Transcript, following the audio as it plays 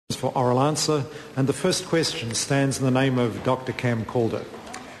for oral answer, and the first question stands in the name of Dr. Calder.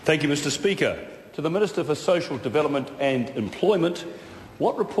 Thank you, Mr. Speaker. To the Minister for Social Development and Employment,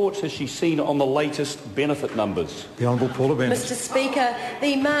 what reports has she seen on the latest benefit numbers? The Honourable Paula Bennett. Mr. Speaker,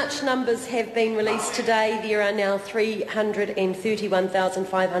 the March numbers have been released today. There are now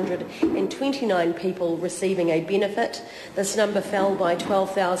 331,529 people receiving a benefit. This number fell by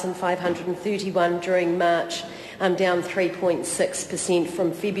 12,531 during March, down 3.6%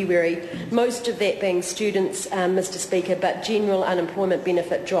 from February, most of that being students, Mr. Speaker, but general unemployment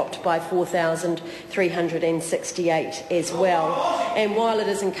benefit dropped by 4,368 as well. And while it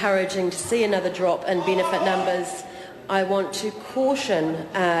is encouraging to see another drop in benefit numbers, I want to caution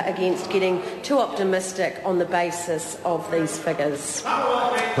against getting too optimistic on the basis of these figures.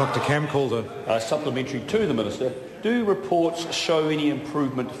 Dr. Calder. Supplementary to the Minister, do reports show any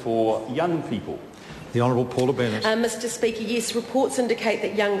improvement for young people? The Honourable Paula Bennett. Mr. Speaker, yes, reports indicate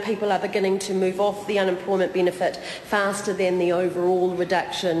that young people are beginning to move off the unemployment benefit faster than the overall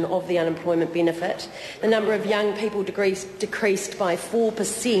reduction of the unemployment benefit. The number of young people decreased by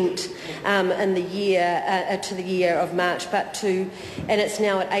 4% in the year to the year of March, and it's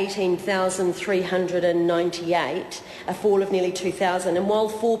now at 18,398, a fall of nearly 2,000. And while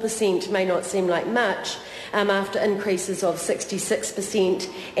 4% may not seem like much, after increases of 66%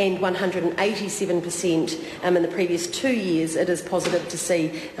 and 187% in the previous 2 years, it is positive to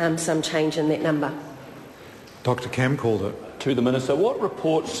see some change in that number. Dr. Calder. To the Minister, what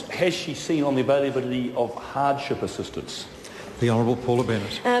reports has she seen on the availability of hardship assistance? The Honourable Paula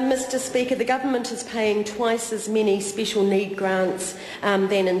Bennett. Mr. Speaker, the government is paying twice as many special need grants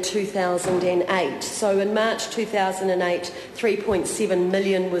than in 2008. So in March 2008, 3.7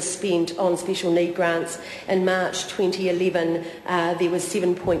 million was spent on special need grants. In March 2011, there was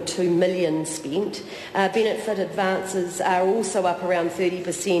 7.2 million spent. Benefit advances are also up around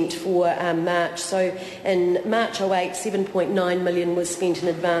 30% for March. So in March 08, 7.9 million was spent in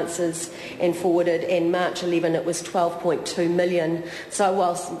advances and forwarded, and March 11 it was 12.2 million. So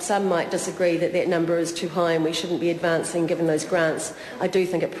while some might disagree that that number is too high and we shouldn't be advancing given those grants, I do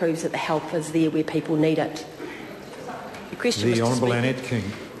think it proves that the help is there where people need it. The question, the Mr. Honourable Speaker. Annette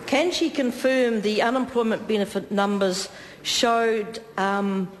King. Can she confirm the unemployment benefit numbers showed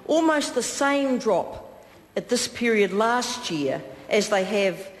almost the same drop at this period last year as they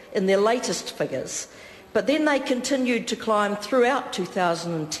have in their latest figures, but then they continued to climb throughout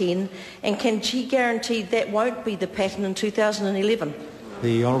 2010, and can she guarantee that won't be the pattern in 2011?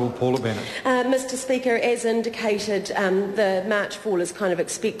 The Honourable Paula Bennett. Mr. Speaker, as indicated, the March fall is kind of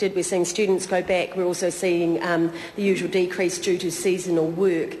expected. We're seeing students go back. We're also seeing the usual decrease due to seasonal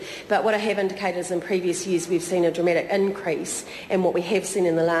work. But what I have indicated is in previous years we've seen a dramatic increase, and what we have seen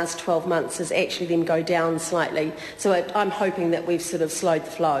in the last 12 months is actually them go down slightly. So I'm hoping that we've sort of slowed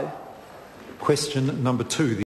the flow. Question number 2.